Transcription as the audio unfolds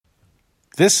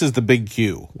This is the Big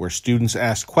Q, where students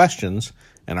ask questions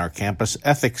and our campus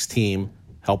ethics team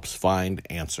helps find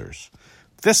answers.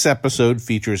 This episode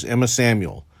features Emma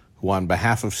Samuel, who on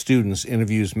behalf of students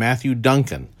interviews Matthew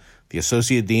Duncan, the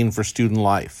Associate Dean for Student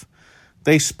Life.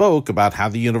 They spoke about how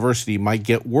the university might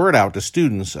get word out to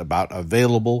students about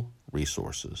available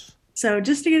resources. So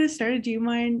just to get us started, do you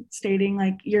mind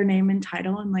stating your name and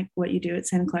title and what you do at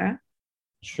Santa Clara?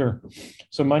 Sure.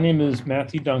 So my name is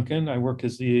Matthew Duncan. I work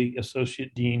as the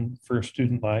Associate Dean for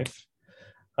Student Life.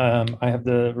 I have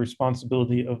the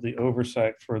responsibility of the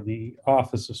oversight for the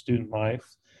Office of Student Life,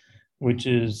 which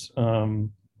is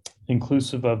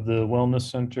inclusive of the Wellness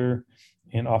Center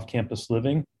and off-campus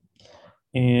living.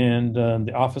 And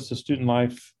the Office of Student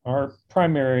Life, our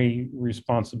primary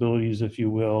responsibilities, if you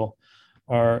will,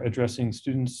 are addressing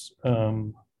student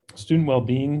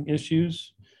well-being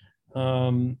issues.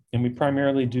 And we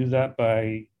primarily do that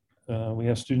by, we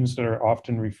have students that are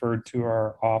often referred to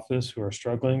our office who are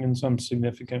struggling in some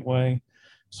significant way.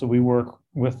 So we work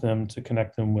with them to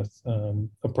connect them with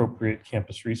appropriate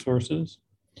campus resources.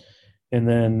 And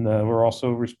then we're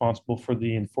also responsible for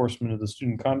the enforcement of the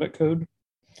Student Conduct Code.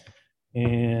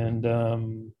 And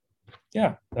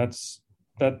that's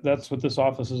what this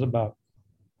office is about.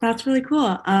 That's really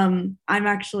cool.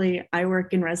 I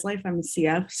work in Res Life. I'm a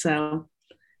CF, so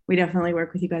we definitely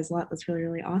work with you guys a lot. That's really,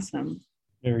 really awesome.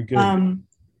 Very good.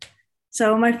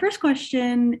 So my first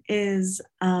question is,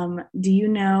 do you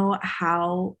know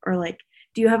how,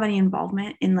 do you have any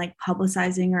involvement in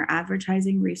publicizing or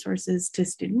advertising resources to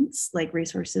students,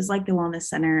 resources like the Wellness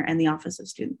Center and the Office of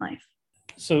Student Life?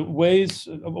 So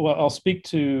I'll speak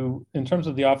to, in terms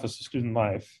of the Office of Student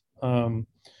Life,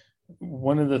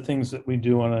 one of the things that we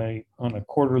do on a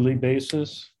quarterly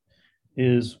basis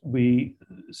is we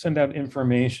send out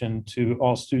information to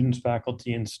all students,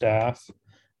 faculty, and staff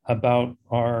about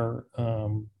our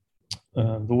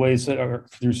the ways that are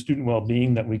through student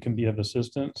well-being that we can be of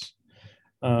assistance.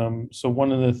 So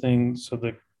one of the things,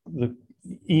 the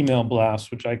email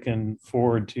blast, which I can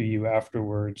forward to you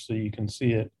afterwards so you can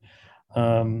see it,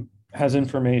 has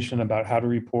information about how to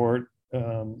report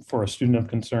for a student of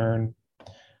concern,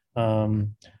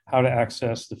 how to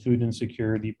access the food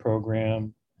insecurity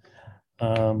program.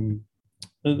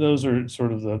 Those are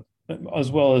sort of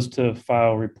as well as to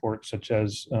file reports such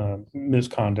as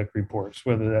misconduct reports,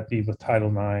 whether that be with Title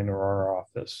IX or our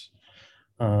office.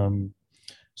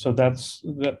 So that's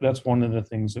one of the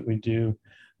things that we do.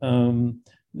 Both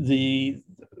the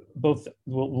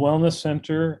Wellness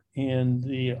Center and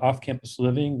the off-campus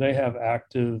living, they have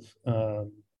active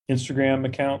Instagram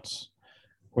accounts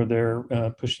where they're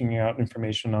pushing out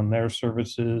information on their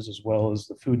services, as well as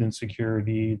the food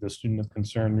insecurity, the student of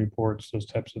concern reports, those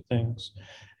types of things,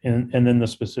 and then the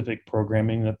specific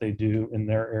programming that they do in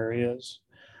their areas.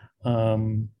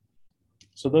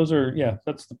 So those are,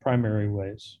 that's the primary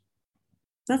ways.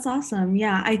 That's awesome.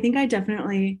 Yeah, I think I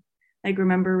definitely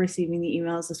remember receiving the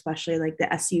emails, especially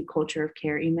the SU Culture of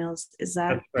Care emails. Is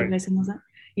that, That's right. Do you guys send those out?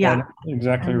 Yeah, that's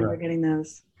exactly right. We're getting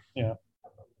those.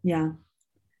 Yeah.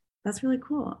 That's really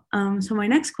cool. So my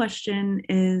next question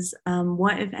is,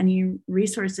 what, if any,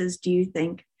 resources do you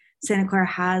think Santa Clara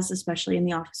has, especially in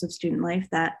the Office of Student Life,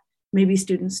 that maybe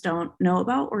students don't know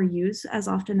about or use as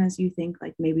often as you think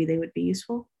maybe they would be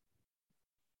useful?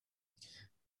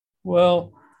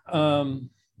 Well, I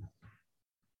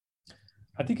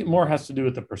think it more has to do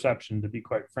with the perception, to be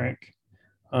quite frank.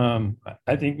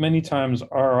 I think many times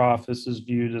our office is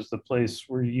viewed as the place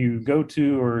where you go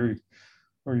to or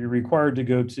you're required to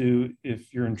go to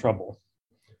if you're in trouble,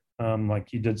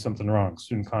 like you did something wrong,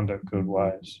 student conduct code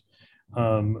wise.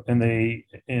 And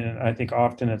I think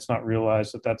often it's not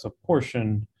realized that that's a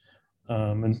portion,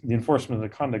 and the enforcement of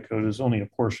the conduct code is only a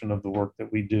portion of the work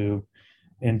that we do.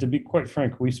 And to be quite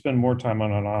frank, we spend more time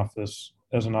on an office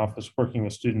working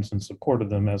with students in support of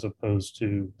them as opposed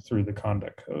to through the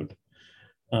conduct code.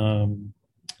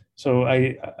 So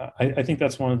I think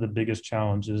that's one of the biggest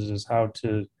challenges is how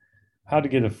to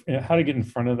get in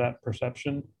front of that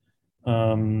perception,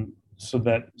 so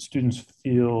that students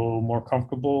feel more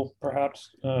comfortable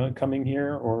perhaps coming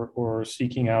here or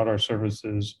seeking out our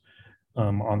services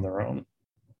on their own.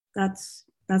 That's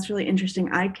really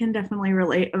interesting. I can definitely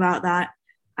relate about that.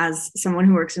 As someone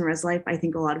who works in Res Life, I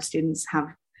think a lot of students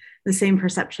have the same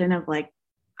perception of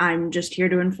I'm just here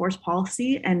to enforce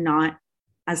policy and not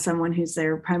as someone who's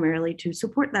there primarily to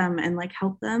support them and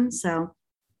help them. So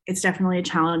it's definitely a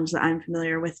challenge that I'm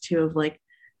familiar with too, of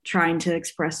trying to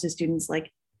express to students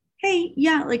hey,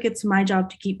 yeah, it's my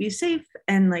job to keep you safe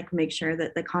and make sure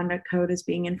that the conduct code is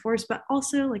being enforced, but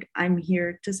also I'm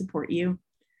here to support you.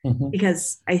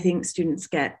 Because I think students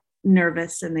get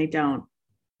nervous and they don't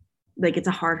like it's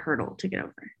a hard hurdle to get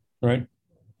over. Right.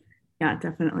 Yeah,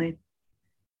 definitely.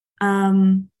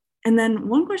 And then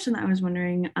one question that I was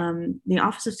wondering, the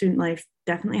Office of Student Life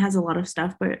definitely has a lot of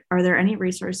stuff, but are there any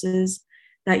resources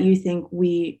that you think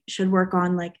we should work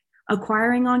on, like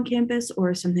acquiring on campus,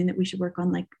 or something that we should work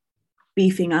on, like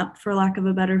beefing up, for lack of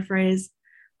a better phrase,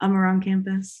 around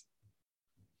campus?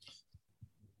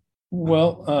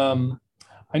 Well,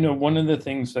 I know one of the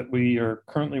things that we are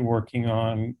currently working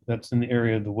on that's in the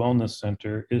area of the Wellness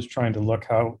Center is trying to look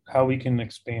how we can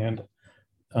expand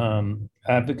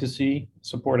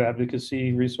support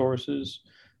advocacy resources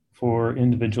for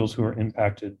individuals who are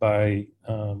impacted by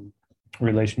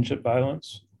relationship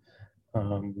violence.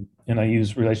 And I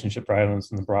use relationship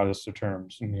violence in the broadest of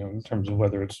terms, in terms of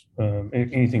whether it's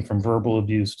anything from verbal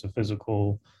abuse to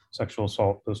physical, sexual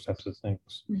assault, those types of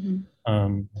things.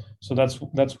 Mm-hmm. So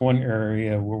that's one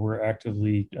area where we're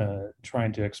actively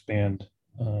trying to expand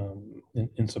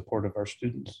in support of our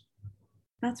students.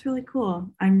 That's really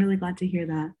cool. I'm really glad to hear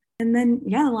that. And then,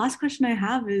 yeah, the last question I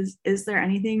have is there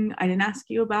anything I didn't ask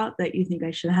you about that you think I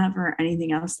should have, or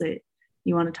anything else that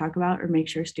you want to talk about or make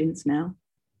sure students know?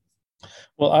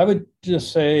 Well, I would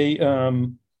just say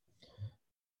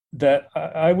that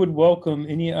I would welcome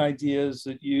any ideas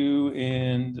that you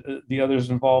and the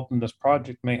others involved in this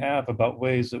project may have about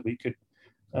ways that we could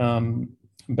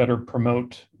better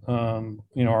promote,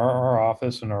 our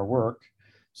office and our work,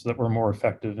 so that we're more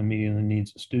effective in meeting the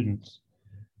needs of students.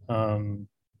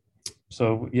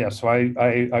 So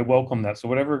I welcome that. So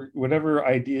whatever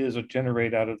ideas are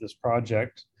generate out of this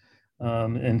project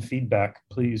and feedback,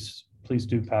 please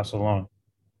do pass along.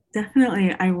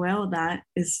 Definitely, I will. That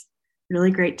is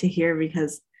really great to hear,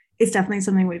 because it's definitely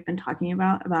something we've been talking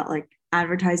about like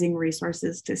advertising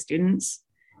resources to students,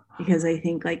 because I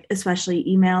think, like, especially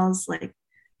emails, like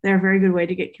they're a very good way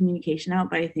to get communication out,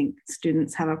 but I think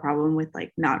students have a problem with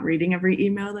like not reading every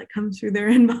email that comes through their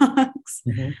inbox.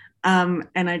 Mm-hmm.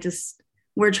 And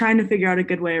we're trying to figure out a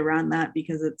good way around that,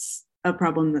 because it's a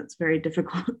problem that's very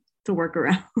difficult to work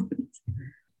around.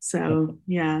 So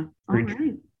yeah. All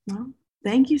right. Well,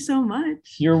 thank you so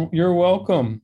much. You're welcome.